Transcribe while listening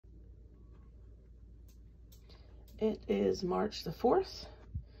It is March the 4th,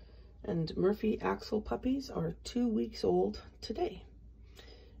 and Murphy Axel puppies are 2 weeks old today.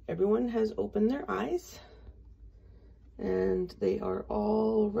 Everyone has opened their eyes, and they are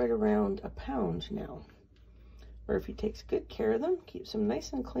all right around a pound now. Murphy takes good care of them, keeps them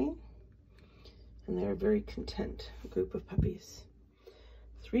nice and clean, and they're a very content group of puppies.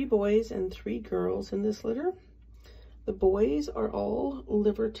 3 boys and 3 girls in this litter. The boys are all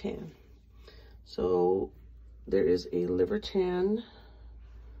liver tan. So there is a liver tan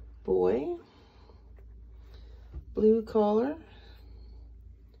boy, blue collar.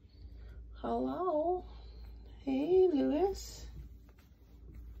 Hello. Hey, Lewis.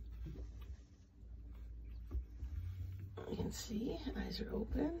 You can see, eyes are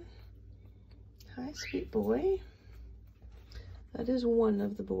open. Hi, sweet boy. That is one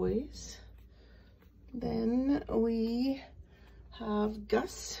of the boys. Then we have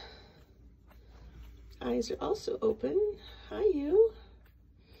Gus. Eyes are also open. Hi, you.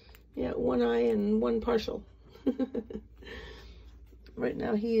 Yeah, one eye and one partial. Right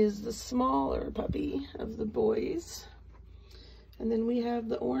now he is the smaller puppy of the boys. And then we have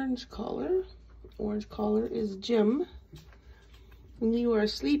the orange collar. Orange collar is Jim. When you are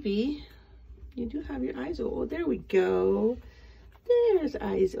sleepy, you do have your eyes open. Oh, there we go. There's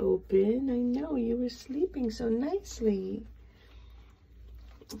eyes open. I know, you were sleeping so nicely.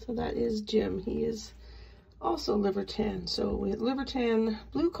 So that is Jim. He is also liver tan. So we have liver tan,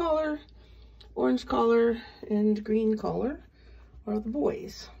 blue collar, orange collar, and green collar are the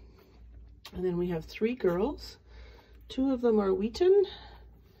boys. And then we have 3 girls. 2 of them are wheaten,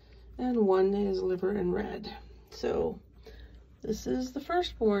 and 1 is liver and red. So this is the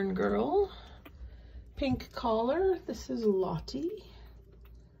firstborn girl. Pink collar. This is Lottie.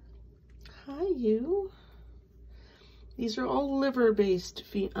 Hi, you. These are all liver-based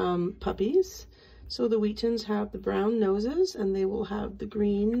puppies. So the Wheatens have the brown noses, and they will have the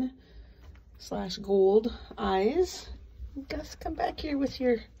green/gold eyes. Gus, come back here with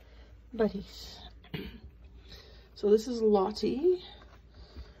your buddies. So this is Lottie.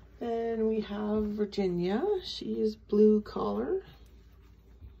 And we have Virginia. She is blue collar.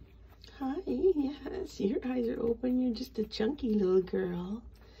 Hi, yes, your eyes are open. You're just a chunky little girl.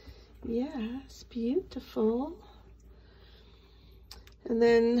 Yes, beautiful. And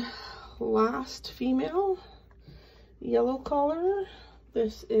then last female, yellow collar.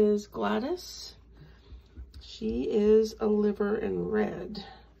 This is Gladys. She is a liver and red.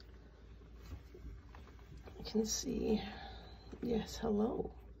 You can see, yes, hello.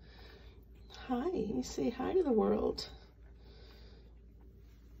 Hi, say hi to the world.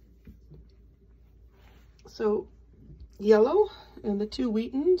 So yellow and the 2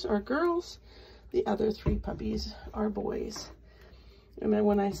 Wheatens are girls. The other 3 puppies are boys. And then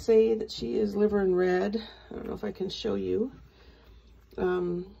when I say that she is liver and red, I don't know if I can show you.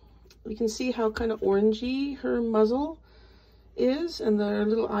 You can see how kind of orangey her muzzle is and the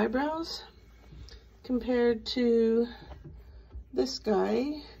little eyebrows compared to this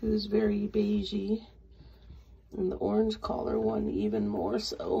guy who's very beigey, and the orange collar one even more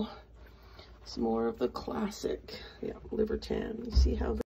so. It's more of the classic, yeah, liver tan. You see how